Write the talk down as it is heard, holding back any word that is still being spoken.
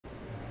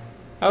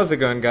How's it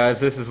going, guys?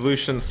 This is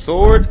Lucian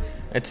Sword,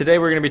 and today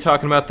we're going to be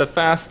talking about the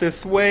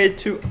fastest way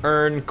to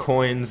earn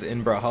coins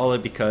in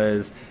Brawlhalla,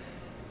 because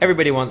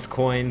everybody wants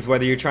coins,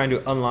 whether you're trying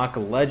to unlock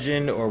a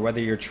legend or whether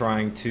you're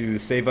trying to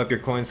save up your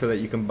coins so that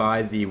you can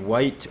buy the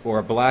white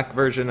or black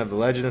version of the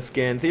legend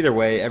skins. Either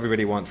way,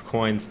 everybody wants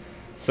coins.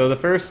 So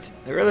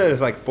there's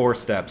like 4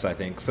 steps, I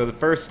think. So the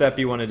first step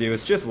you want to do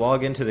is just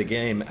log into the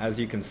game. As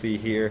you can see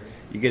here,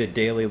 you get a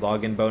daily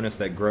login bonus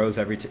that grows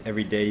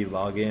every day you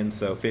log in.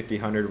 So 50,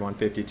 100,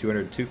 150,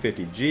 200,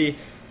 250G.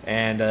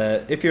 And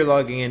if you're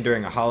logging in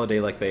during a holiday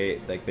like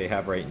they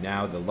have right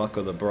now, the Luck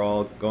of the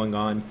Brawl going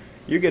on,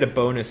 you get a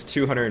bonus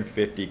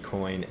 250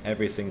 coin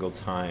every single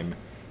time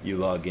you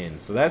log in.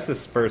 So that's the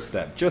first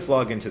step. Just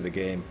log into the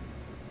game.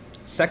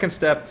 Second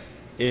step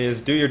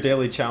is do your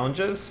daily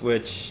challenges,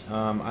 which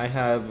I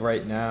have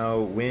right now: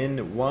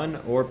 win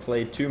 1 or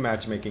play 2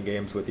 matchmaking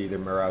games with either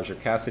Mirage or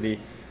Cassidy.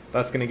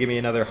 That's going to give me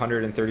another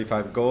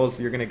 135 goals.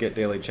 You're going to get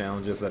daily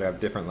challenges that have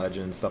different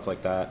legends, stuff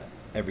like that,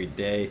 every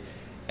day.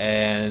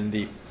 And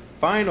the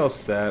final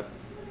step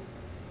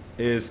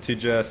is to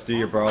just do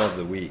your Brawl of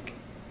the Week,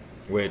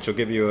 which will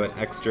give you an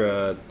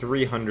extra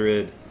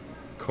 300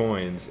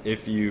 coins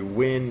if you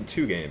win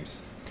 2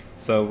 games.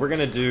 So we're going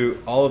to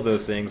do all of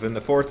those things, and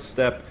the fourth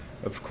step,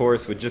 of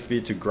course, would just be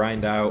to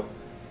grind out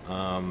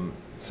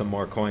some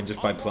more coin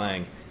just by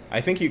playing. I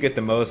think you get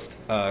the most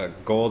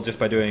gold just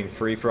by doing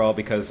free-for-all,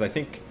 because I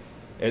think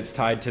it's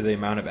tied to the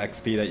amount of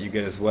XP that you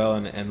get as well.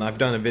 And I've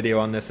done a video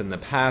on this in the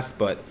past,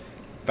 but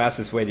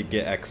fastest way to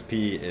get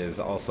XP is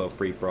also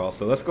free-for-all.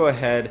 So let's go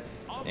ahead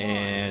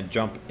and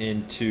jump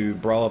into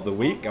Brawl of the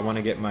Week. I want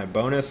to get my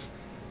bonus.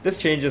 This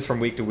changes from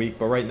week to week,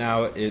 but right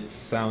now it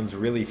sounds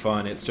really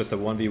fun. It's just a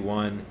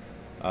 1v1,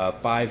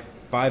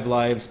 5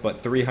 lives,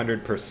 but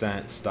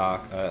 300%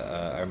 stock,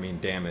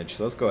 damage.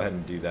 So let's go ahead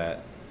and do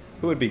that.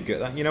 Who would be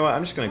good? You know what?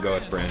 I'm just going to go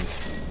with Bryn.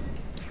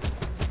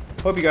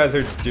 Hope you guys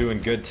are doing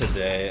good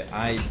today.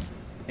 I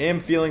am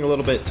feeling a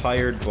little bit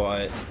tired,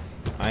 but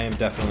I am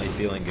definitely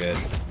feeling good.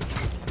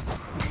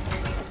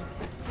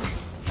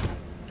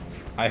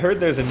 I heard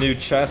there's a new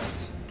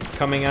chest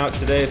coming out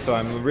today, so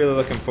I'm really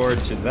looking forward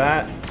to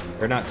that.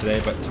 Or not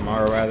today, but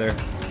tomorrow rather.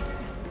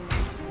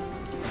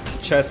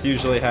 Chests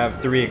usually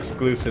have 3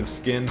 exclusive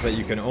skins that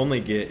you can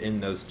only get in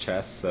those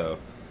chests, so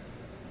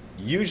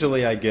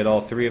usually I get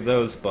all 3 of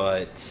those,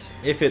 but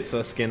if it's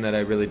a skin that I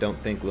really don't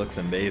think looks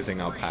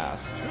amazing, I'll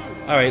pass.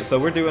 Alright, so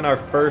we're doing our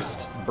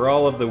first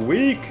Brawl of the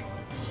Week.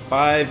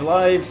 5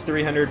 lives,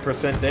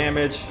 300%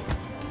 damage.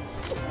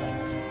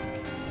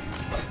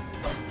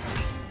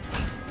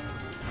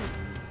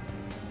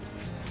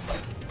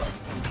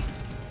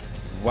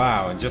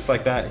 Wow, and just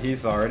like that,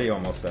 he's already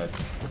almost dead.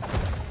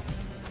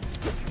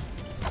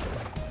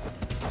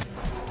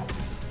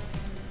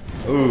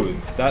 Ooh,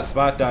 that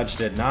spot dodge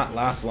did not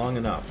last long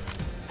enough.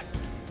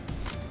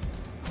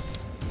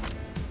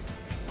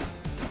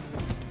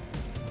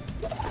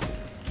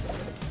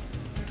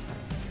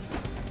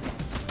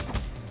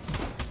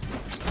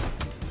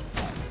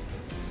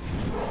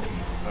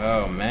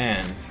 Oh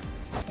man.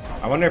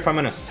 I wonder if I'm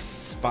gonna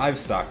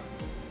 5-stock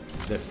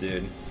this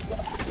dude.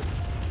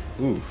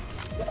 Ooh.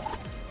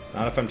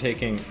 Not if I'm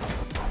taking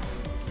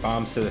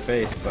bombs to the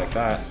face like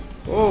that.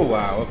 Oh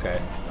wow, okay.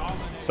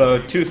 So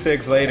 2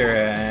 sigs later,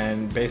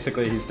 and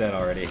basically he's dead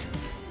already.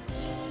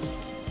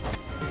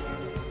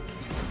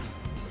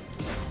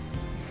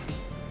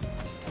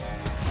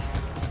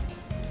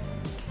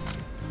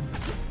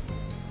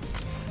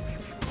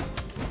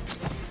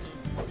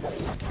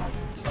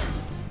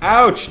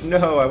 Ouch!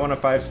 No, I want a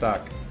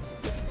 5-stock.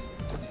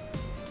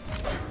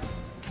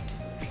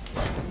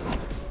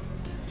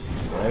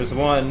 There's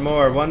one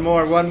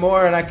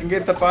more, and I can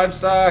get the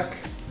 5-stock.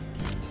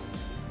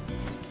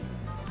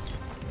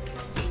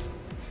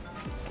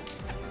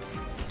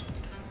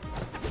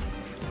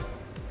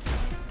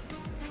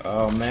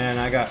 Oh man,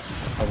 I got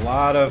a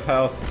lot of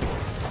health.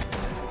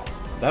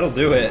 That'll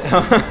do it.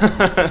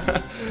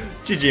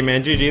 GG,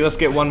 man, GG. Let's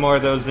get one more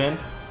of those in.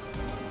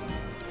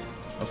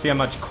 Let's see how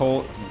much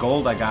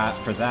gold I got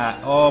for that.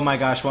 Oh my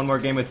gosh, one more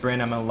game with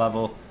Bryn, I'm a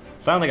level.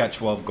 So I only got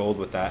 12 gold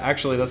with that.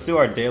 Actually, let's do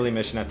our daily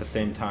mission at the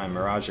same time.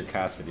 Mirage or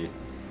Cassidy?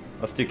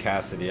 Let's do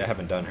Cassidy. I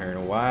haven't done her in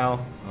a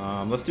while.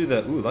 Let's do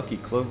the Lucky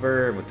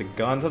Clover with the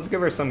guns. Let's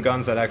give her some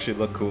guns that actually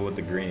look cool with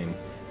the green.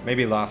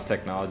 Maybe Lost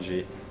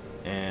Technology.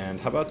 And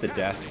how about the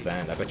Death's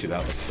End? I bet you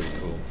that looks pretty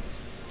cool.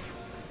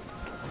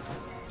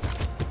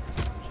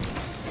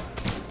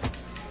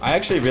 I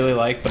actually really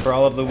like the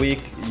Brawl of the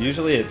Week.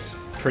 Usually it's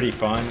pretty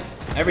fun.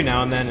 Every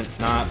now and then it's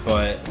not,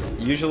 but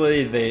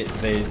usually they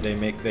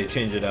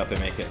change it up and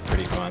make it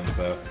pretty fun.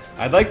 So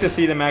I'd like to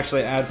see them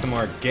actually add some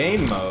more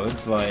game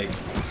modes, like,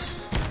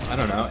 I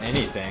don't know,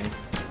 anything.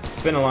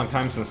 It's been a long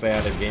time since they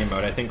added game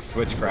mode. I think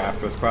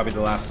Switchcraft was probably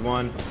the last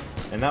one,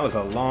 and that was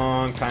a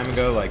long time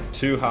ago, like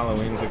 2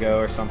 Halloweens ago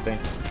or something.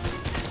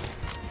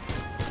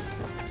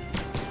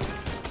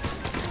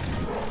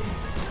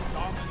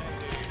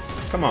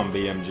 Come on,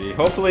 BMG.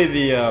 Hopefully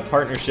the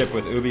partnership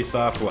with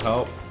Ubisoft will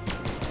help.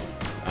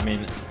 I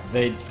mean,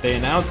 They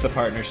announced the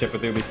partnership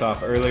with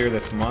Ubisoft earlier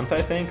this month,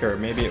 I think, or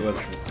maybe it was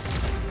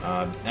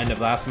end of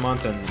last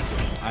month, and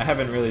I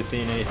haven't really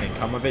seen anything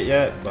come of it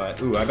yet.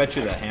 But ooh, I bet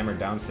you that hammer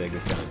down sig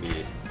is gonna be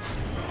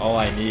all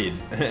I need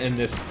in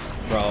this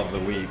Brawl of the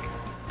Week.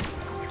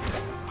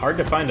 Hard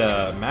to find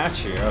a match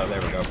here. Oh,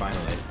 there we go,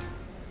 finally.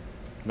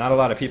 Not a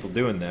lot of people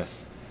doing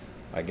this,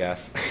 I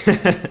guess.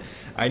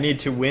 I need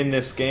to win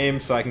this game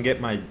so I can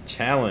get my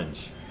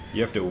challenge.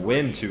 You have to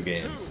win 2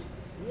 games,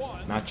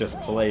 not just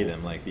play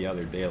them like the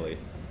other daily.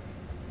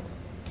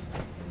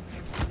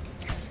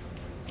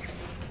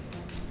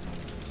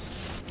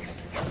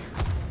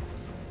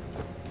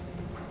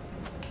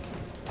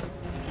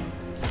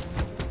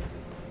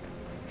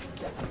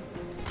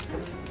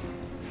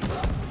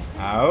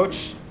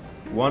 Ouch.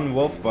 1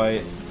 wolf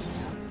bite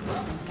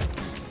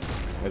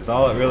is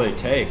all it really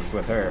takes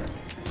with her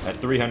at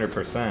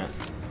 300%.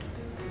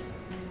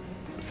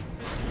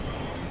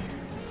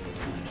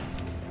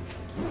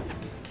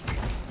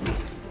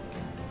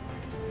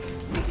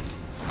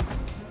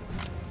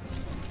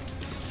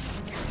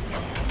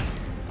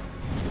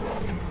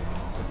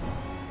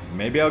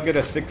 Maybe I'll get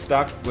a 6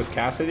 stock with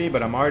Cassidy,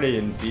 but I'm already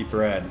in deep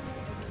red.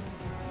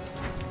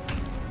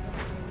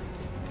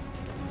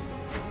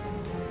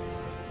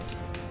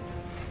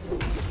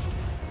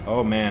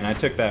 Oh man, I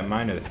took that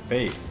mine to the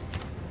face.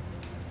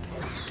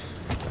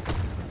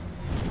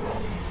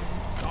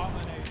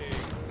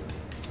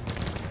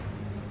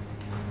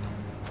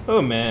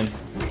 Oh man.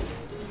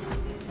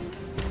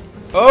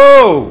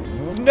 Oh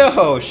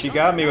no, she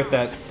got me with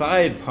that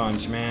side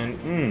punch,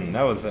 man.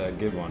 That was a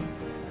good one.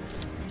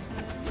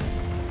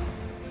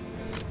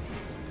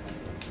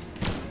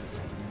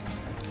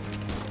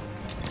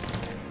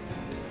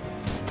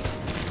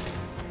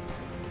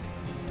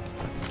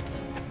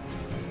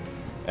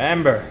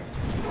 Amber,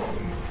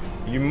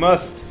 you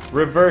must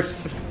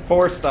reverse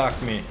 4-stock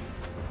me.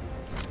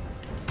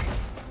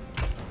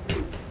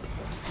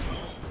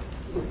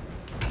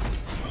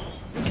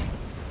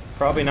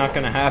 Probably not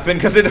gonna happen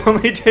because it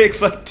only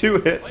takes like 2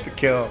 hits to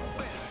kill.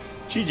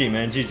 GG,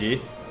 man, GG.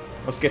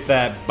 Let's get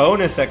that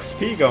bonus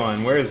XP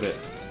going. Where is it?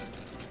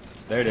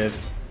 There it is.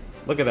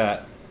 Look at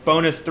that.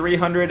 Bonus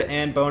 300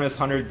 and bonus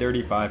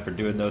 135 for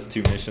doing those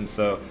 2 missions.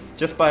 So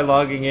just by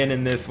logging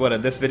in this,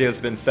 this video has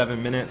been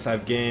 7 minutes,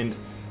 I've gained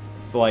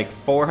like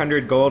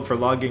 400 gold for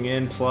logging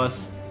in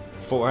plus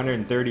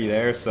 430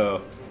 there.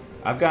 So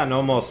I've gotten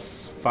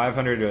almost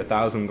 500 to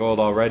 1,000 gold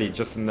already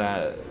just in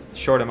that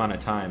short amount of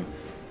time.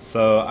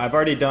 So I've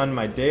already done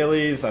my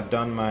dailies, I've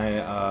done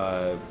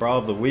my Brawl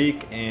of the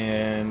Week,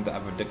 and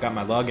I've got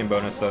my login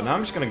bonus. So now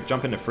I'm just going to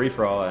jump into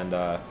free-for-all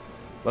and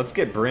let's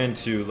get Brynn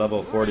to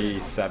level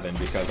 47,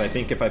 because I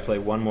think if I play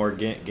one more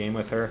game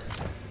with her,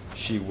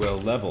 she will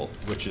level,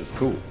 which is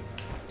cool.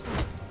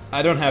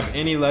 I don't have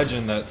any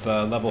legend that's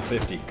level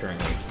 50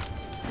 currently.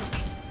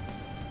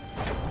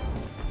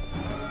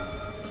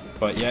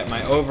 But yet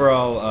my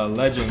overall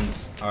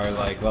legends are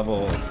like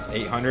level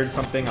 800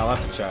 something. I'll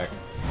have to check.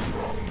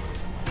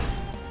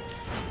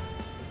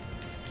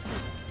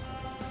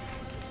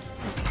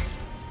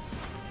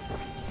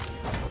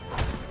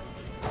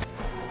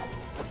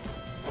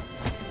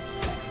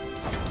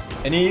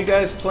 Any of you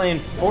guys playing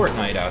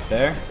Fortnite out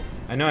there?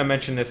 I know I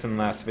mentioned this in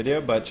the last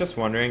video, but just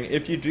wondering,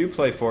 if you do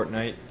play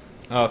Fortnite,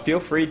 feel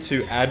free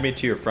to add me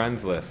to your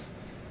friends list.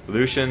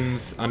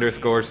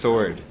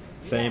 Lucians_sword.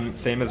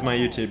 Same as my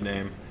YouTube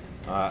name.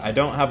 I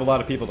don't have a lot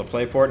of people to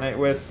play Fortnite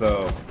with,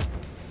 so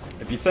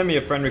if you send me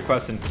a friend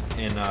request in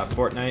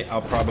Fortnite,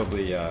 I'll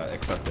probably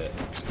accept it.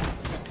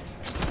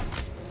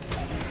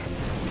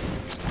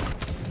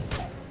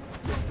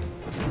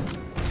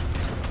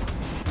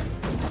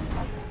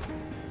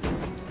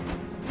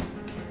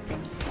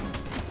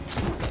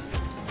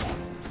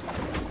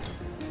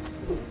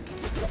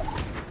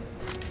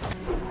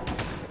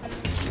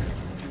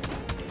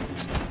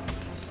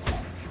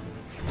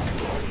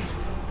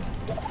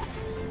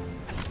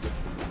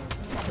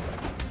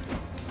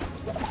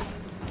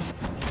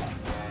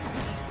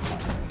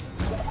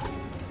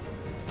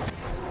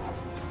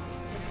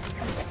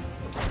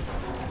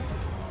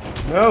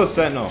 No,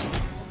 Sentinel.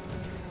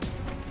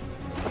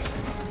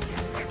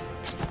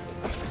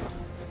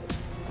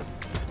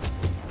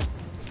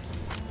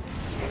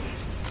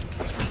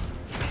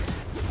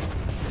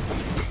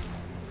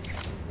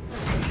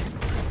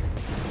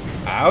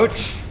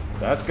 Ouch.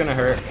 That's gonna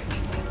hurt.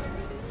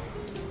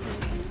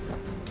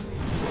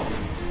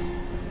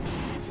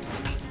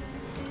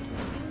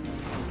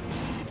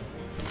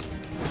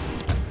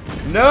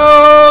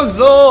 No,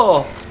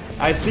 Zol!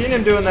 I seen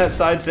him doing that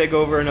side sig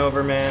over and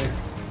over, man.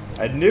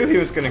 I knew he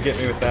was going to get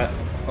me with that.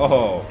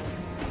 Oh.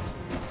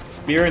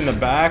 Spear in the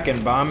back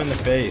and bomb in the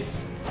face.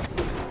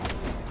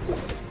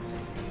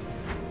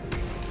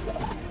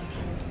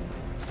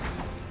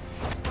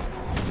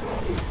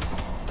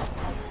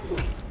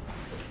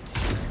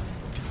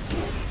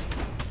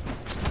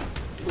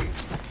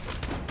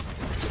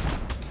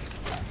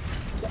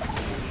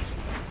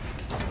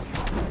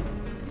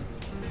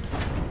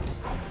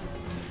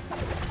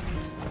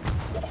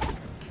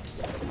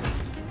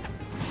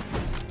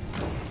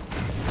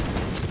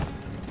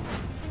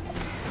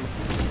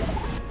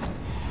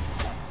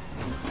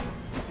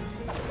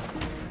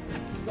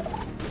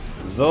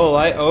 Zol,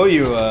 I owe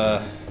you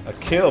a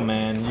kill,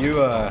 man. You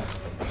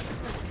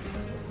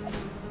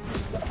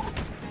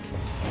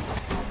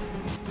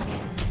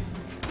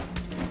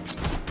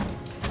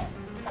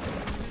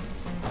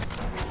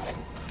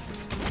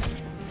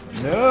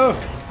No!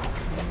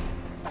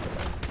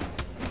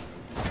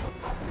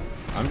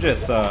 I'm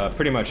just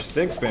pretty much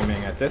sig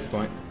spamming at this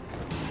point.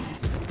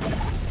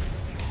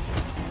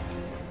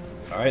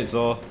 Alright,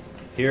 Zol.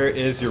 Here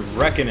is your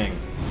reckoning.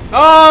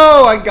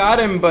 Oh! I got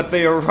him, but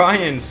the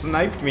Orion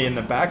sniped me in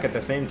the back at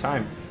the same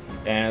time.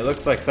 And it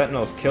looks like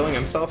Sentinel's killing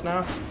himself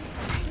now.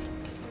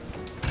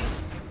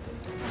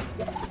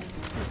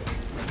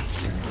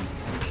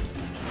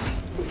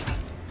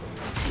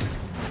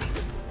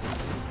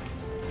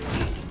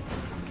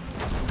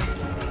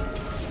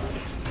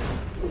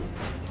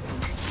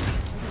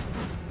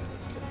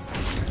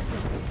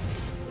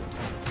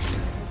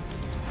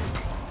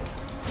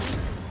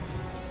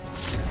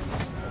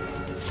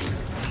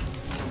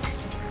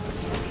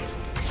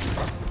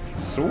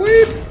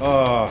 Sweep!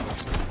 Oh,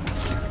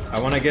 I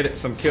want to get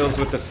some kills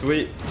with the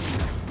sweep.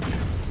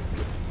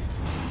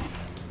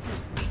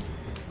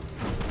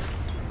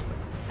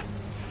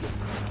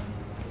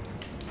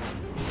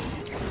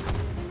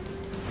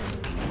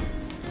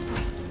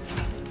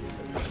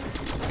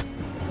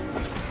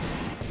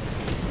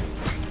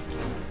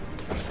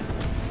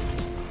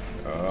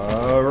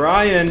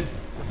 Ryan!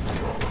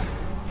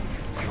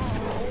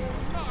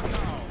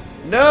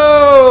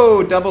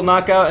 No! Double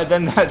knockout, and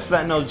then that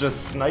Sentinel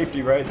just sniped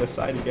you right in the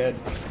side again.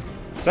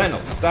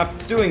 Sentinel, stop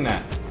doing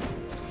that.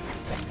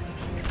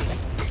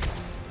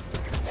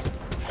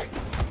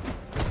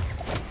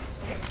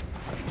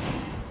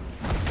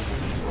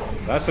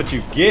 That's what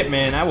you get,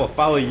 man. I will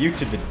follow you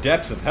to the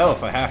depths of hell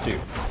if I have to.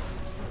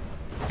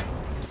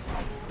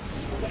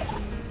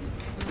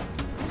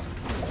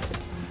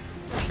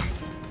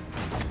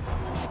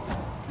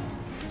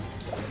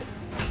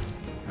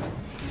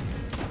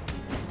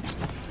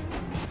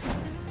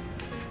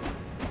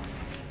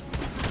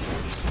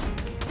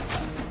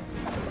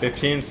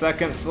 "15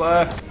 seconds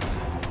left."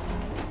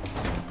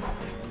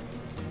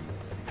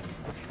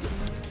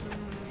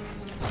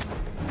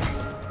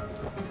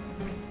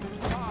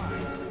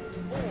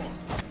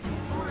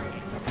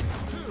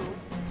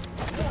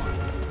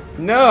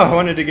 No, I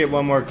wanted to get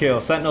one more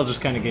kill. Sentinel just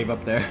kind of gave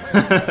up there.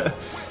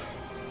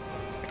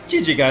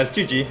 GG guys,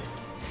 GG.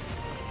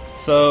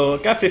 So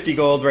got 50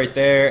 gold right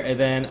there, and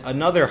then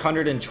another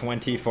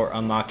 120 for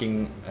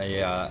unlocking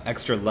a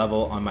extra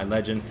level on my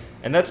legend.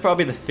 And that's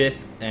probably the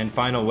fifth and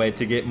final way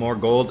to get more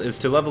gold, is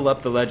to level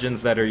up the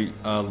legends that are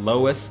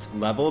lowest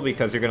level,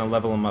 because you're going to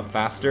level them up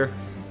faster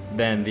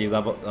than the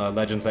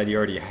legends that you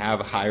already have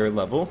higher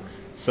level.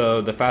 So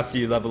the faster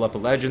you level up a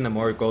legend, the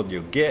more gold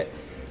you'll get.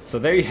 So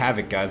there you have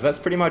it, guys. That's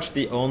pretty much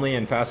the only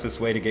and fastest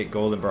way to get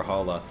gold in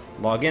Brawlhalla.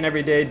 Log in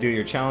every day, do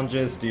your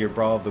challenges, do your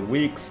Brawl of the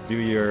Weeks, do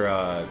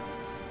your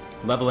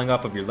leveling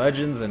up of your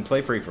legends, and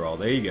play free-for-all.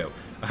 There you go.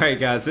 Alright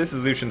guys, this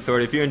is Lucian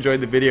Sword. If you enjoyed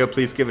the video,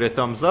 please give it a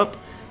thumbs up.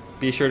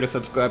 Be sure to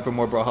subscribe for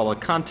more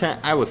Brawlhalla content.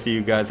 I will see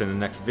you guys in the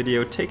next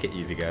video. Take it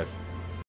easy, guys.